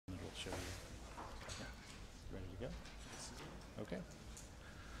go. Okay.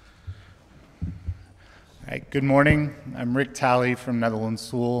 All right, good morning. I'm Rick Talley from Netherlands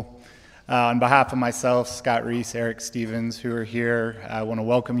School. On behalf of myself, Scott Reese, Eric Stevens, who are here, I want to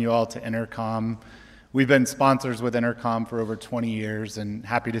welcome you all to EnerCom. We've been sponsors with EnerCom for over 20 years and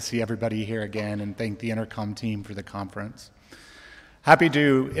happy to see everybody here again and thank the EnerCom team for the conference. Happy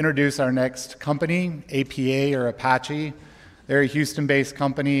to introduce our next company, APA or Apache. They're a Houston-based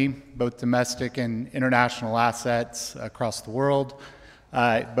company, both domestic and international assets across the world,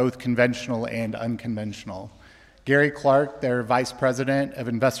 both conventional and unconventional. Gary Clark, their Vice President of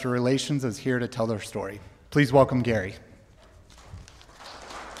Investor Relations, is here to tell their story. Please welcome Gary.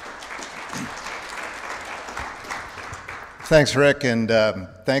 Thanks, Rick, and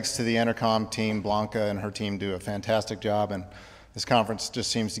thanks to the EnerCom team. Blanca and her team do a fantastic job, and this conference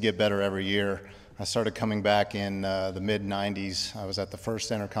just seems to get better every year. I started coming back in the mid-90s. I was at the first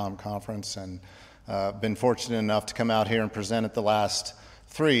EnerCom conference and been fortunate enough to come out here and present at the last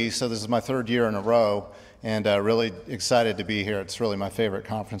three, so this is my third year in a row, and really excited to be here. It's really my favorite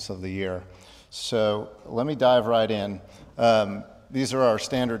conference of the year. So let me dive right in. These are our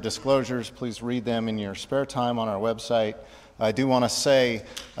standard disclosures. Please read them in your spare time on our website. I do want to say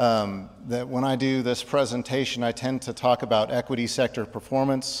that when I do this presentation, I tend to talk about equity sector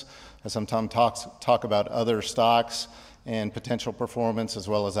performance. I sometimes talk about other stocks and potential performance, as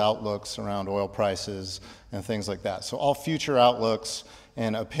well as outlooks around oil prices and things like that. So all future outlooks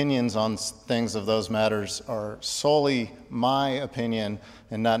and opinions on things of those matters are solely my opinion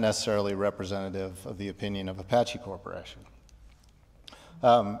and not necessarily representative of the opinion of Apache Corporation.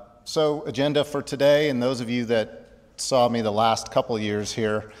 So agenda for today, and those of you that saw me the last couple of years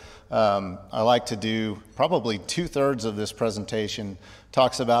here, I like to do probably 2/3 of this presentation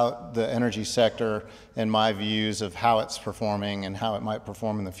talks about the energy sector and my views of how it's performing and how it might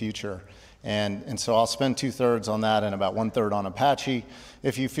perform in the future. And so I'll spend 2/3 on that and about 1/3 on Apache.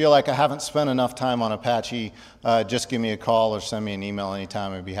 If you feel like I haven't spent enough time on Apache, just give me a call or send me an email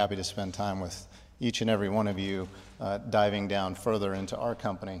anytime. I'd be happy to spend time with each and every one of you diving down further into our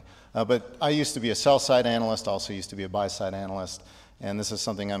company. But I used to be a sell-side analyst, also used to be a buy-side analyst, and this is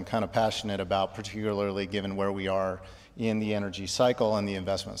something I'm kind of passionate about, particularly given where we are in the energy cycle and the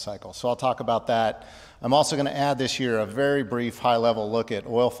investment cycle. So I'll talk about that. I'm also going to add this year a very brief high-level look at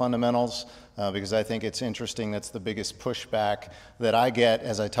oil fundamentals because I think it's interesting. That's the biggest pushback that I get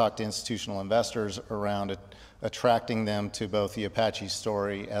as I talk to institutional investors around attracting them to both the Apache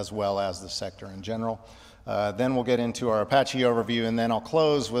story as well as the sector in general. Then we'll get into our Apache overview, and then I'll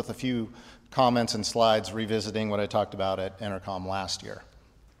close with a few comments and slides revisiting what I talked about at EnerCom last year.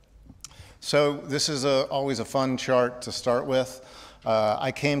 So this is always a fun chart to start with.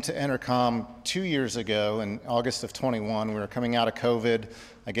 I came to EnerCom 2 years ago in August of 21. We were coming out of COVID.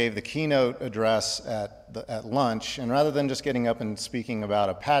 I gave the keynote address at lunch, and rather than just getting up and speaking about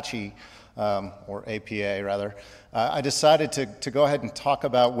Apache, or APA rather, I decided to go ahead and talk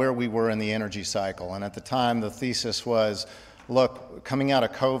about where we were in the energy cycle. And at the time, the thesis was, look, coming out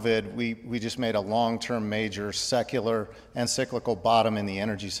of COVID, we just made a long-term major secular and cyclical bottom in the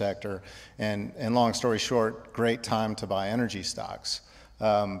energy sector. And long story short, great time to buy energy stocks.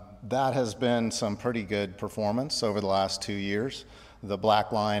 That has been some pretty good performance over the last 2 years. The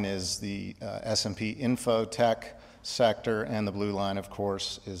black line is the S&P Info Tech sector, and the blue line, of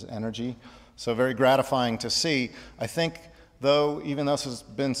course, is energy. So very gratifying to see. I think, though, even though this has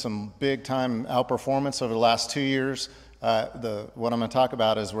been some big-time outperformance over the last 2 years, what I'm going to talk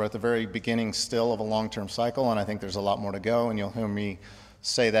about is we're at the very beginning still of a long-term cycle, and I think there's a lot more to go, and you'll hear me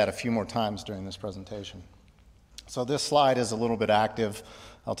say that a few more times during this presentation. So this slide is a little bit active.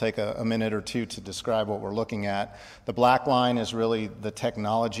 I'll take a minute or two to describe what we're looking at. The black line is really the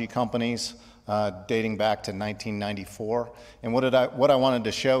technology companies dating back to 1994. And what I wanted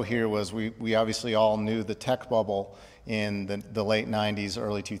to show here was we obviously all knew the tech bubble in the late 90s,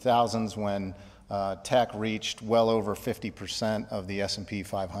 early 2000s when tech reached well over 50% of the S&P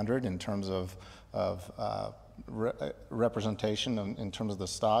 500 in terms of representation in terms of the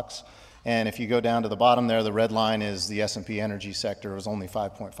stocks. And if you go down to the bottom there, the red line is the S&P energy sector. It was only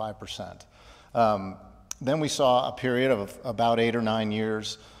 5.5%. Then we saw a period of about 8 or 9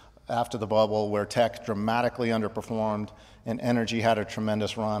 years after the bubble where tech dramatically underperformed and energy had a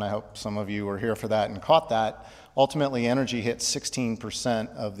tremendous run. I hope some of you were here for that and caught that. Ultimately, energy hit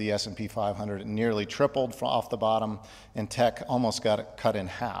 16% of the S&P 500. It nearly tripled off the bottom, and tech almost got it cut in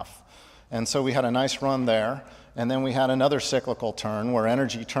half. And so we had a nice run there. And then we had another cyclical turn where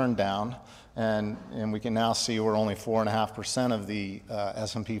energy turned down, and we can now see we're only 4.5% of the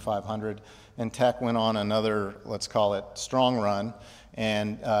S&P 500, and tech went on another, let's call it, strong run.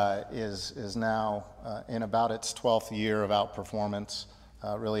 and is now in about its 12th year of outperformance.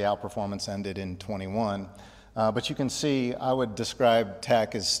 Really, outperformance ended in 21. But you can see, I would describe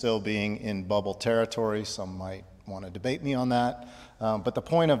tech as still being in bubble territory. Some might want to debate me on that. But the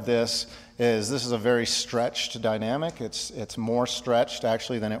point of this is a very stretched dynamic. It's more stretched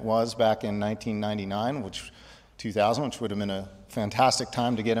actually than it was back in 1999, 2000, which would have been a fantastic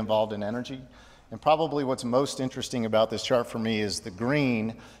time to get involved in energy. And probably what's most interesting about this chart for me is the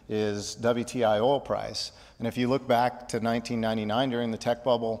green is WTI oil price. And if you look back to 1999 during the tech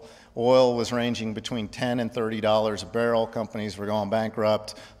bubble, oil was ranging between $10 and $30 a barrel. Companies were going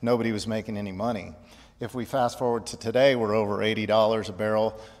bankrupt. Nobody was making any money. If we fast forward to today, we're over $80 a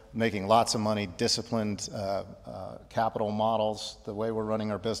barrel, making lots of money, disciplined capital models, the way we're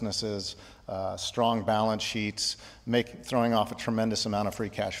running our businesses, strong balance sheets, throwing off a tremendous amount of free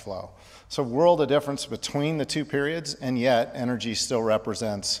cash flow. So world of difference between the two periods, and yet energy still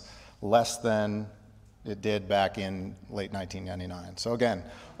represents less than it did back in late 1999. So again,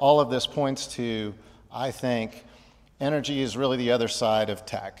 all of this points to, I think, energy is really the other side of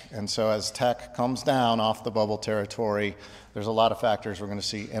tech. And so as tech comes down off the bubble territory, there's a lot of factors we're going to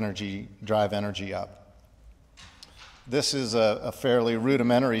see drive energy up. This is a fairly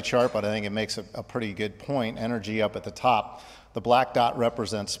rudimentary chart, but I think it makes a pretty good point. Energy up at the top. The black dot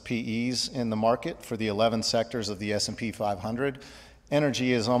represents PEs in the market for the 11 sectors of the S&P 500.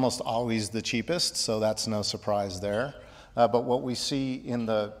 Energy is almost always the cheapest, so that's no surprise there. But what we see in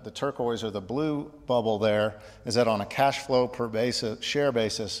the turquoise or the blue bubble there is that on a cash flow per share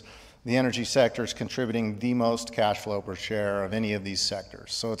basis, the energy sector is contributing the most cash flow per share of any of these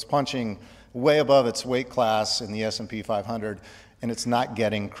sectors. So it's punching way above its weight class in the S&P 500, and it's not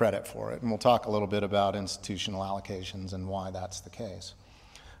getting credit for it. And we'll talk a little bit about institutional allocations and why that's the case.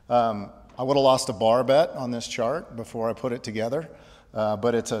 I would have lost a bar bet on this chart before I put it together,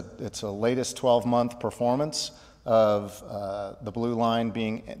 but it's a latest 12-month performance of the blue line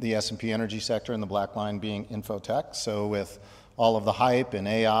being the S&P energy sector and the black line being infotech. So with all of the hype and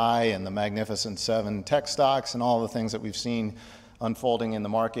AI and the Magnificent Seven tech stocks and all the things that we've seen unfolding in the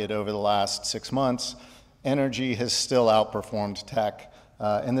market over the last 6 months, energy has still outperformed tech.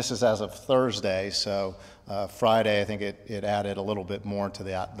 And this is as of Thursday, so Friday I think it added a little bit more to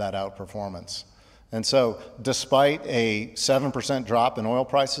that outperformance. And so despite a 7% drop in oil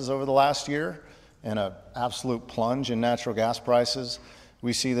prices over the last year, and an absolute plunge in natural gas prices,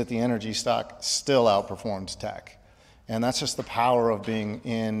 we see that the energy stock still outperforms tech. And that's just the power of being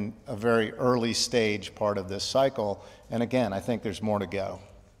in a very early stage part of this cycle. And again, I think there's more to go.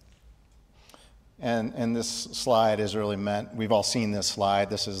 And this slide is really meant, we've all seen this slide.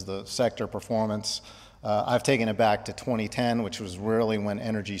 This is the sector performance. I've taken it back to 2010, which was really when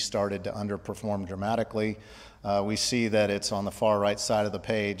energy started to underperform dramatically. We see that it's on the far right side of the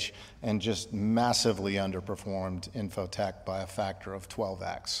page and just massively underperformed infotech by a factor of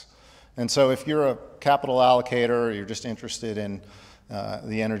 12x. And so if you're a capital allocator or you're just interested in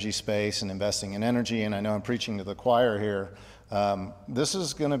the energy space and investing in energy, and I know I'm preaching to the choir here, this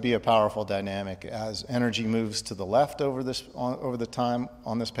is going to be a powerful dynamic as energy moves to the left over the time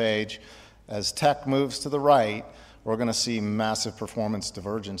on this page. As tech moves to the right, we're going to see massive performance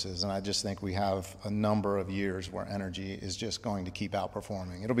divergences, and I just think we have a number of years where energy is just going to keep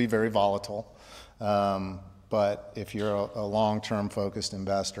outperforming. It'll be very volatile, but if you're a long-term focused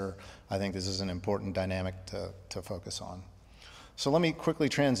investor, I think this is an important dynamic to focus on. So let me quickly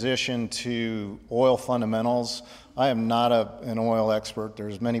transition to oil fundamentals. I am not an oil expert.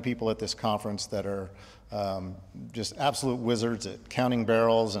 There's many people at this conference that are just absolute wizards at counting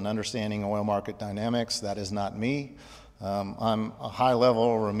barrels and understanding oil market dynamics. That is not me. I'm a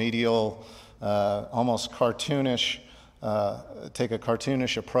high-level, remedial, almost cartoonish, take a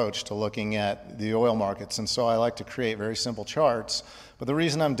cartoonish approach to looking at the oil markets. And so I like to create very simple charts. But the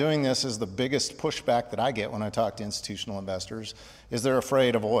reason I'm doing this is the biggest pushback that I get when I talk to institutional investors is they're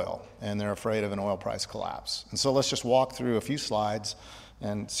afraid of oil, and they're afraid of an oil price collapse. And so let's just walk through a few slides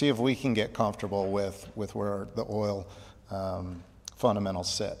and see if we can get comfortable with where the oil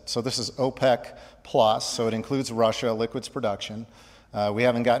fundamentals sit. So this is OPEC plus, so it includes Russia, liquids production. We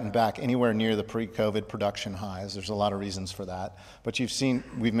haven't gotten back anywhere near the pre-COVID production highs. There's a lot of reasons for that. But you've seen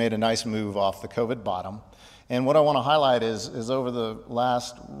we've made a nice move off the COVID bottom. And what I want to highlight is over the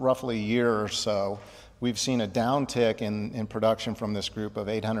last roughly year or so, we've seen a downtick in production from this group of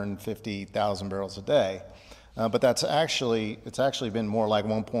 850,000 barrels a day. But it's actually been more like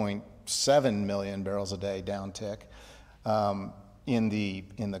 1.7 million barrels a day downtick in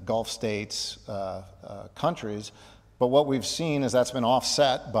the Gulf states countries. But what we've seen is that's been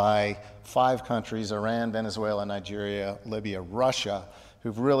offset by 5 countries, Iran, Venezuela, Nigeria, Libya, Russia,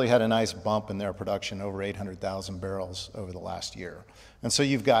 who've really had a nice bump in their production, over 800,000 barrels over the last year. And so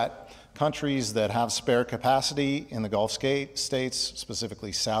you've got countries that have spare capacity in the Gulf states,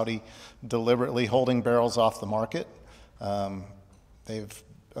 specifically Saudi, deliberately holding barrels off the market. They've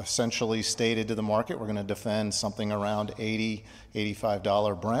essentially stated to the market, we're going to defend something around $80,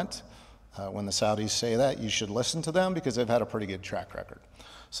 $85 Brent. When the Saudis say that, you should listen to them because they've had a pretty good track record.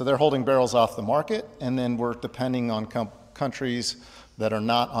 So they're holding barrels off the market, and then we're depending on countries that are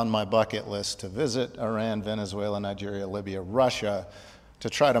not on my bucket list to visit, Iran, Venezuela, Nigeria, Libya, Russia,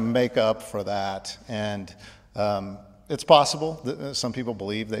 to try to make up for that. And it's possible that some people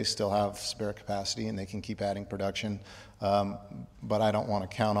believe they still have spare capacity and they can keep adding production, but I don't want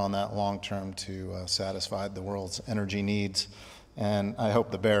to count on that long term to satisfy the world's energy needs. And I hope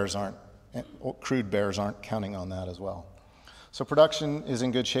the crude bears aren't counting on that as well. So production is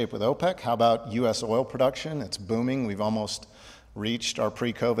in good shape with OPEC. How about U.S. oil production? It's booming. We've almost reached our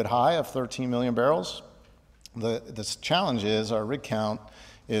pre-COVID high of 13 million barrels. The challenge is our rig count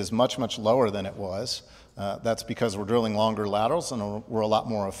is much, much lower than it was. That's because we're drilling longer laterals and we're a lot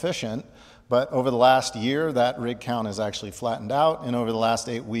more efficient. But over the last year, that rig count has actually flattened out. And over the last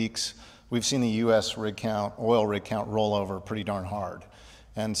 8 weeks, we've seen the U.S. rig count, oil rig count, roll over pretty darn hard.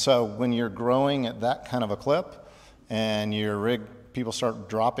 And so when you're growing at that kind of a clip and people start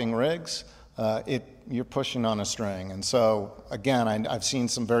dropping rigs, you're pushing on a string. And so, again, I've seen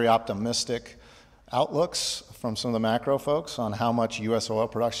some very optimistic outlooks from some of the macro folks on how much U.S. oil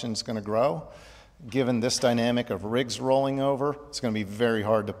production is going to grow. Given this dynamic of rigs rolling over, it's going to be very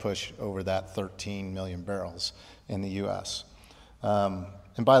hard to push over that 13 million barrels in the U.S. And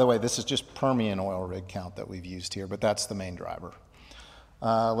by the way, this is just Permian oil rig count that we've used here, but that's the main driver.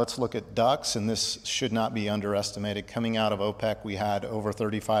 Let's look at DUCs, and this should not be underestimated. Coming out of OPEC, we had over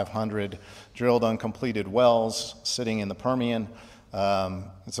 3,500 drilled uncompleted wells sitting in the Permian.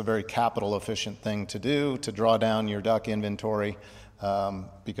 It's a very capital efficient thing to do, to draw down your DUC inventory,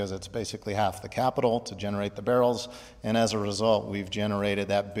 because it's basically half the capital to generate the barrels. And as a result, we've generated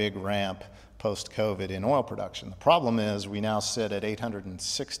that big ramp post-COVID in oil production. The problem is we now sit at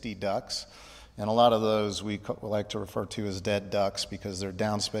 860 DUCs. And a lot of those we like to refer to as dead ducks because they're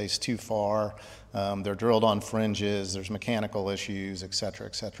downspaced too far, they're drilled on fringes, there's mechanical issues, et cetera,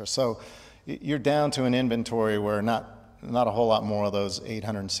 et cetera. So you're down to an inventory where not a whole lot more of those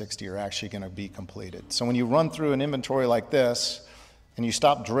 860 are actually going to be completed. So when you run through an inventory like this and you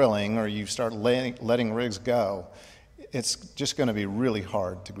stop drilling or you start letting rigs go, it's just going to be really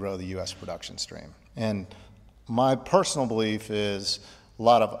hard to grow the U.S. production stream. And my personal belief is a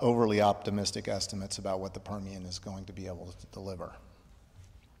lot of overly optimistic estimates about what the Permian is going to be able to deliver.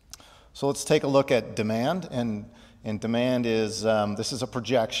 So let's take a look at demand. And demand is, this is a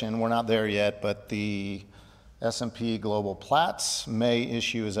projection. We're not there yet, but the S&P Global Platts May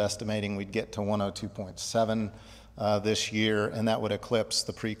issue is estimating we'd get to 102.7 this year, and that would eclipse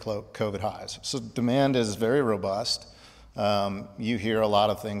the pre-COVID highs. So demand is very robust. You hear a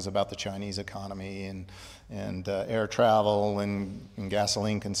lot of things about the Chinese economy and air travel and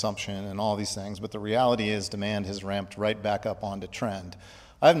gasoline consumption and all these things, but the reality is demand has ramped right back up onto trend.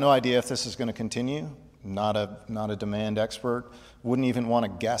 I have no idea if this is going to continue. Not a demand expert. Wouldn't even want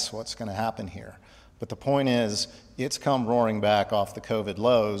to guess what's going to happen here. But the point is, it's come roaring back off the COVID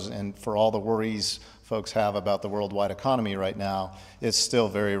lows, and for all the worries folks have about the worldwide economy right now, it's still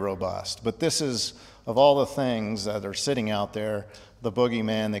very robust. But this is, of all the things that are sitting out there, the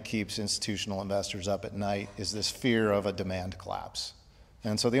boogeyman that keeps institutional investors up at night is this fear of a demand collapse.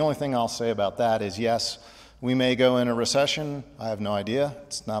 And so the only thing I'll say about that is, yes, we may go in a recession. I have no idea.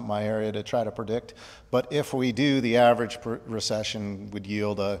 It's not my area to try to predict. But if we do, the average recession would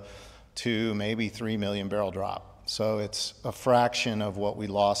yield a 2, maybe 3 million barrel drop. So it's a fraction of what we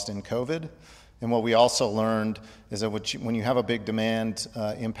lost in COVID. And what we also learned is that when you have a big demand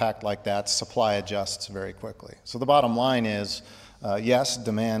impact like that, supply adjusts very quickly. So the bottom line is, yes,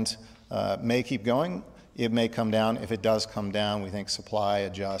 demand may keep going. It may come down. If it does come down, we think supply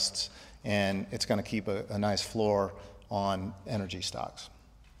adjusts, and it's going to keep a nice floor on energy stocks.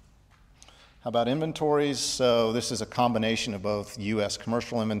 How about inventories? So this is a combination of both U.S.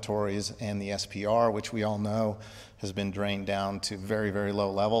 commercial inventories and the SPR, which we all know has been drained down to very, very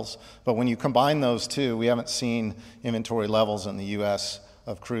low levels. But when you combine those two, we haven't seen inventory levels in the U.S.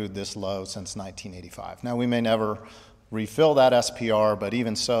 of crude this low since 1985. Now, we may never refill that SPR, but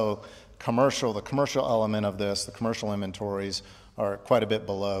even so, the commercial element of this, the commercial inventories, are quite a bit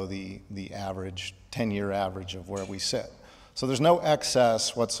below the average, 10-year average of where we sit. So there's no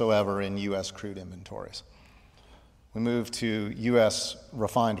excess whatsoever in U.S. crude inventories. We move to U.S.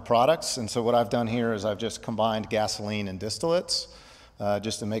 refined products. And so what I've done here is I've just combined gasoline and distillates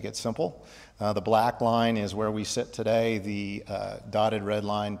just to make it simple. The black line is where we sit today. The dotted red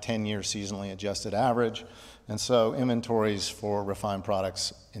line, 10-year seasonally adjusted average. And so inventories for refined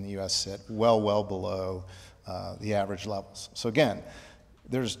products in the U.S. sit well below the average levels. So again,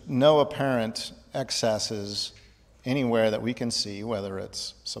 there's no apparent excesses anywhere that we can see, whether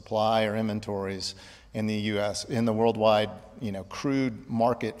it's supply or inventories in the U.S., in the worldwide, crude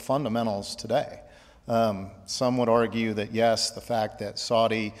market fundamentals today. Some would argue that yes, the fact that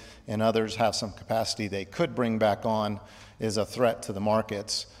Saudi and others have some capacity they could bring back on is a threat to the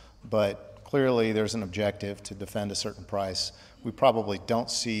markets, but clearly there's an objective to defend a certain price. We probably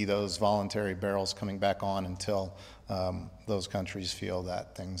don't see those voluntary barrels coming back on until those countries feel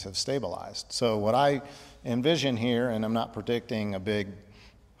that things have stabilized. So what I envision here, and I'm not predicting a big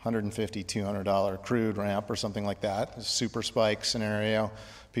 $150, $200 crude ramp or something like that, a super spike scenario.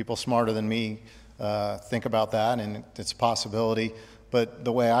 People smarter than me think about that, and it's a possibility. But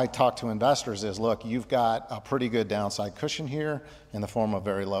the way I talk to investors is, look, you've got a pretty good downside cushion here in the form of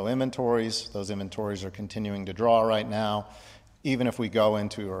very low inventories. Those inventories are continuing to draw right now. Even if we go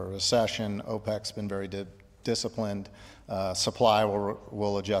into a recession, OPEC's been very disciplined. Supply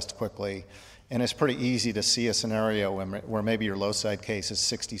will adjust quickly. And it's pretty easy to see a scenario where maybe your low side case is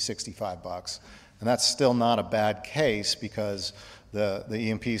 60, 65 bucks. And that's still not a bad case because the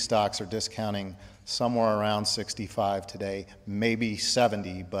E&P stocks are discounting somewhere around 65 today, maybe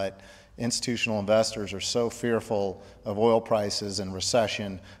 70, but institutional investors are so fearful of oil prices and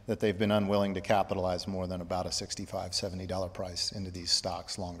recession that they've been unwilling to capitalize more than about a $65, $70 price into these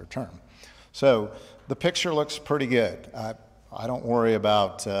stocks longer term. So the picture looks pretty good. I don't worry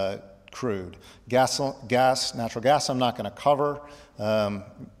about crude. Natural gas I'm not going to cover.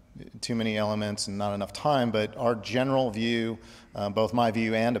 Too many elements and not enough time, but our general view, both my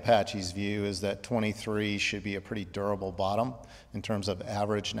view and Apache's view, is that 23 should be a pretty durable bottom in terms of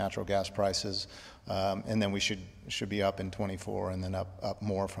average natural gas prices, and then we should be up in 24 and then up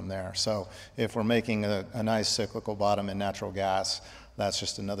more from there. So if we're making a nice cyclical bottom in natural gas, that's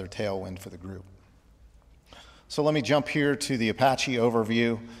just another tailwind for the group. So let me jump here to the Apache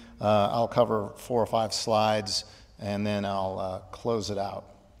overview. I'll cover 4 or 5 slides, and then I'll close it out.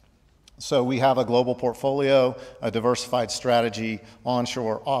 So we have a global portfolio, a diversified strategy,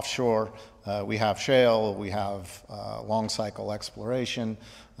 onshore, offshore. We have shale, we have long cycle exploration,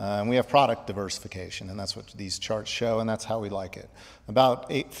 and we have product diversification, and that's what these charts show, and that's how we like it. About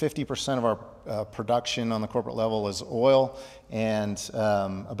 50% of our production on the corporate level is oil, and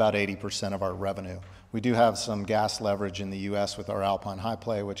about 80% of our revenue. We do have some gas leverage in the U.S. with our Alpine high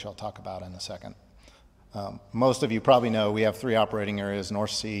play, which I'll talk about in a second. Most of you probably know we have 3 operating areas: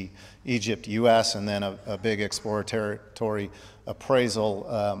 North Sea, Egypt, U.S., and then a big exploratory appraisal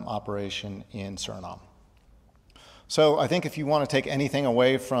operation in Suriname. So I think if you want to take anything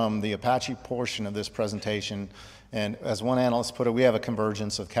away from the Apache portion of this presentation, and as one analyst put it, we have a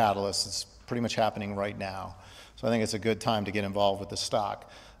convergence of catalysts. It's pretty much happening right now. So I think it's a good time to get involved with the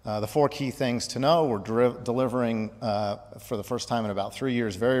stock. The 4 key things to know: we're delivering, for the first time in about 3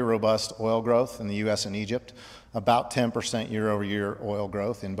 years, very robust oil growth in the U.S. and Egypt, about 10% year-over-year oil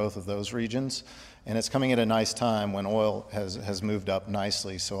growth in both of those regions. And it's coming at a nice time when oil has moved up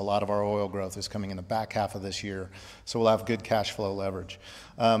nicely. So a lot of our oil growth is coming in the back half of this year. So we'll have good cash flow leverage.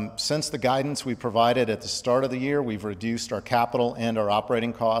 Since the guidance we provided at the start of the year, we've reduced our capital and our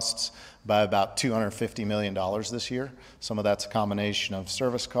operating costs by about $250 million this year. Some of that's a combination of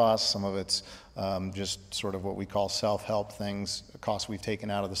service costs. Some of it's just sort of what we call self-help things, costs we've taken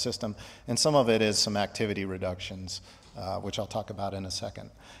out of the system. And some of it is some activity reductions, which I'll talk about in a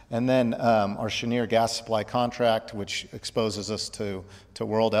second. And then our Cheniere gas supply contract, which exposes us to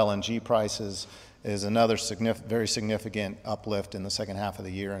world LNG prices, is another very significant uplift in the second half of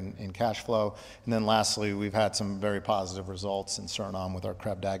the year in cash flow. And then lastly, we've had some very positive results in Suriname with our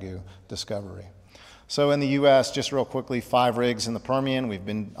Krabdagu discovery. So in the U.S., just real quickly, 5 rigs in the Permian. We've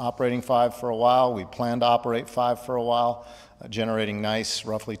been operating 5 for a while. We plan to operate 5 for a while, generating nice,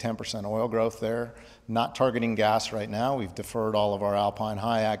 roughly 10% oil growth there. Not targeting gas right now. We've deferred all of our Alpine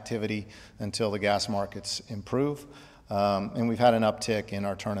high activity until the gas markets improve. And we've had an uptick in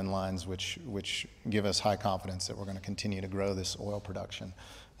our turn-in lines, which give us high confidence that we're going to continue to grow this oil production.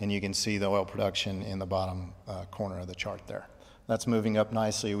 And you can see the oil production in the bottom corner of the chart there. That's moving up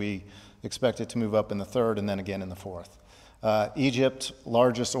nicely. We expect it to move up in the third and then again in the fourth. Egypt,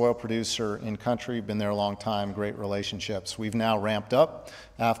 largest oil producer in country, been there a long time, great relationships. We've now ramped up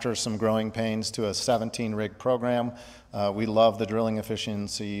after some growing pains to a 17-rig program. We love the drilling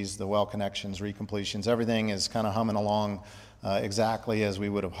efficiencies, the well connections, recompletions. Everything is kind of humming along exactly as we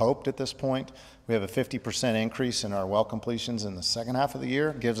would have hoped at this point. We have a 50% increase in our well completions in the second half of the year.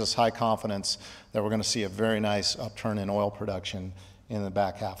 It gives us high confidence that we're going to see a very nice upturn in oil production in the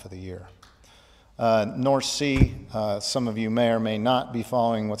back half of the year. North Sea, some of you may or may not be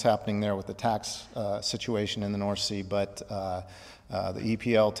following what's happening there with the tax situation in the North Sea, but the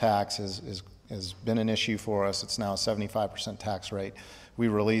EPL tax has been an issue for us. It's now a 75% tax rate. We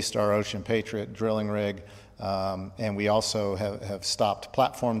released our Ocean Patriot drilling rig, and we also have stopped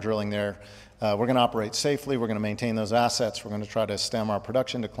platform drilling there. We're going to operate safely. We're going to maintain those assets. We're going to try to stem our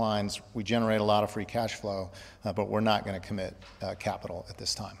production declines. We generate a lot of free cash flow, but we're not going to commit capital at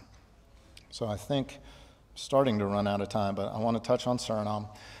this time. So I think I'm starting to run out of time, but I want to touch on Suriname.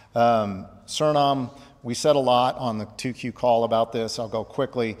 Suriname, we said a lot on the 2Q call about this. I'll go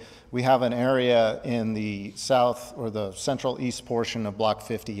quickly. We have an area in the south or the central east portion of Block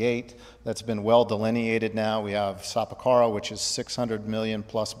 58 that's been well delineated now. We have Sapakara, which is 600 million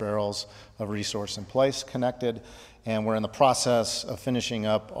plus barrels of resource in place connected. And we're in the process of finishing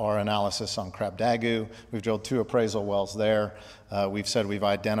up our analysis on Krabdagu. We've drilled 2 appraisal wells there. We've said we've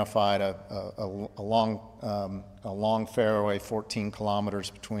identified a long fairway, 14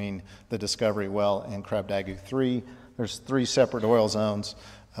 kilometers between the discovery well and Krabdagu 3. There's 3 separate oil zones.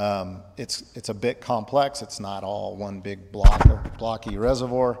 It's a bit complex. It's not all one big blocky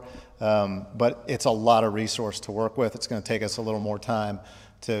reservoir, but it's a lot of resource to work with. It's going to take us a little more time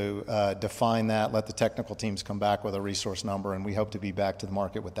to define that, let the technical teams come back with a resource number, and we hope to be back to the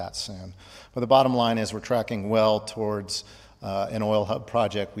market with that soon. But the bottom line is we're tracking well towards an oil hub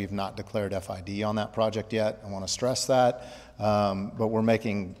project. We've not declared FID on that project yet. I want to stress that, but we're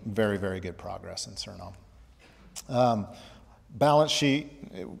making very, very good progress in Suriname. Balance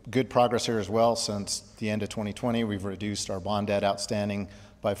sheet, good progress here as well. Since the end of 2020, we've reduced our bond debt outstanding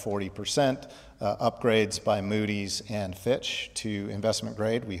by 40%, upgrades by Moody's and Fitch to investment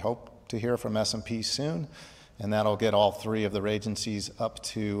grade. We hope to hear from S&P soon, and that'll get all 3 of the agencies up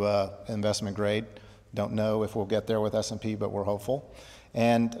to investment grade. Don't know if we'll get there with S&P, but we're hopeful.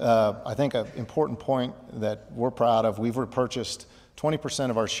 And I think an important point that we're proud of, we've repurchased 20%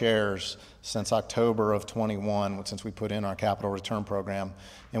 of our shares since October of 21, since we put in our capital return program.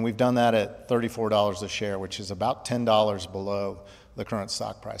 And we've done that at $34 a share, which is about $10 below the current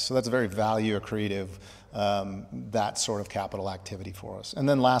stock price. So that's very value accretive, that sort of capital activity for us. And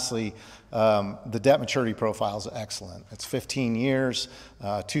then lastly, the debt maturity profile is excellent. It's 15 years.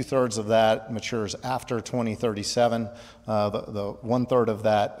 2/3 of that matures after 2037. The 1/3 of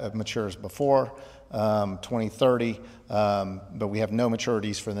that matures before 2030, but we have no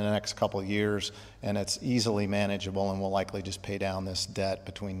maturities for the next couple of years, and it's easily manageable, and we'll likely just pay down this debt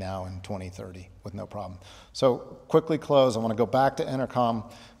between now and 2030 with no problem. So quickly close, I want to go back to EnerCom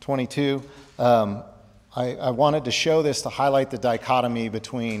 22. I wanted to show this to highlight the dichotomy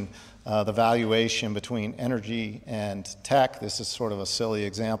between the valuation between energy and tech. This is sort of a silly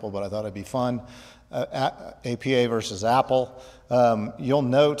example, but I thought it'd be fun. APA versus Apple. You'll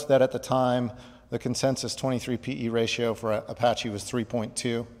note that at the time, the consensus 23 PE ratio for Apache was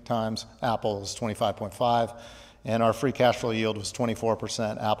 3.2 times. Apple was 25.5. And our free cash flow yield was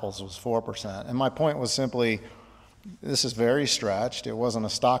 24%. Apple's was 4%. And my point was simply, this is very stretched. It wasn't a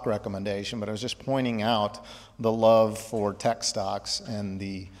stock recommendation, but I was just pointing out the love for tech stocks and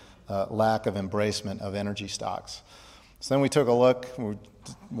the lack of embracement of energy stocks. So then we took a look. We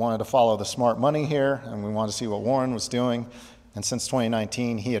wanted to follow the smart money here, and we wanted to see what Warren was doing. And since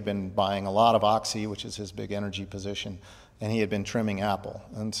 2019, he had been buying a lot of Oxy, which is his big energy position, and he had been trimming Apple.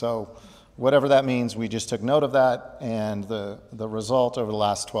 And so whatever that means, we just took note of that, and the result over the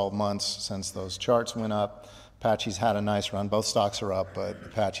last 12 months since those charts went up, Apache's had a nice run. Both stocks are up, but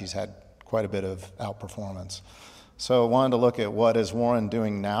Apache's had quite a bit of outperformance. So I wanted to look at what is Warren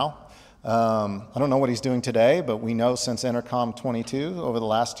doing now. I don't know what he's doing today, but we know since EnerCom 22 over the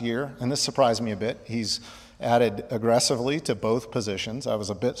last year, and this surprised me a bit, he's added aggressively to both positions. I was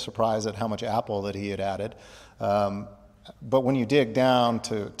a bit surprised at how much Apple that he had added. But when you dig down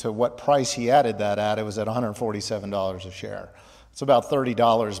to what price he added that at, it was at $147 a share. It's about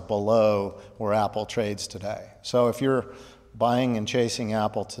 $30 below where Apple trades today. So if you're buying and chasing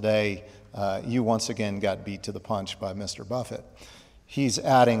Apple today, you once again got beat to the punch by Mr. Buffett. He's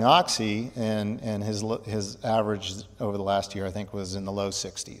adding Oxy, and his average over the last year, I think, was in the low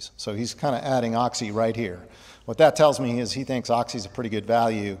 60s. So he's kind of adding Oxy right here. What that tells me is he thinks Oxy's a pretty good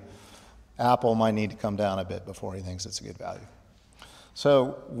value. Apple might need to come down a bit before he thinks it's a good value.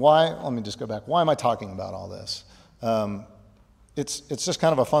 So let me just go back. Why am I talking about all this? It's just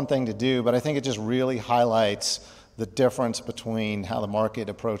kind of a fun thing to do, but I think it just really highlights the difference between how the market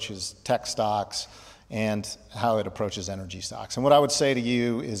approaches tech stocks and how it approaches energy stocks. And what I would say to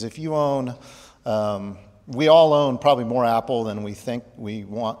you is if you own, we all own probably more Apple than we think we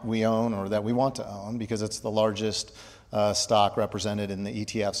own or that we want to own, because it's the largest stock represented in the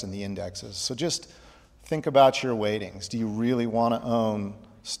ETFs and the indexes. So just think about your weightings. Do you really want to own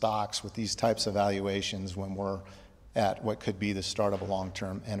stocks with these types of valuations when we're at what could be the start of a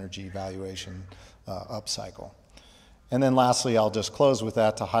long-term energy valuation upcycle? And then lastly, I'll just close with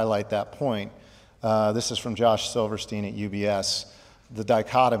that to highlight that point. This is from Josh Silverstein at UBS. The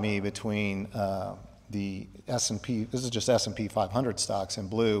dichotomy between the S&P, this is just S&P 500 stocks in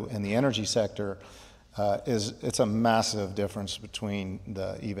blue, and the energy sector it's a massive difference between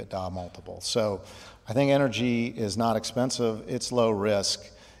the EBITDA multiple. So I think energy is not expensive, it's low risk,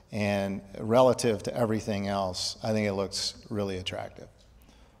 and relative to everything else, I think it looks really attractive.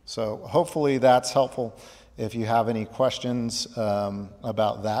 So hopefully that's helpful. If you have any questions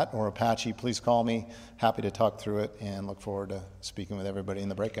about that or Apache, please call me. Happy to talk through it, and look forward to speaking with everybody in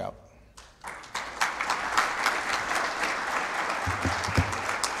the breakout.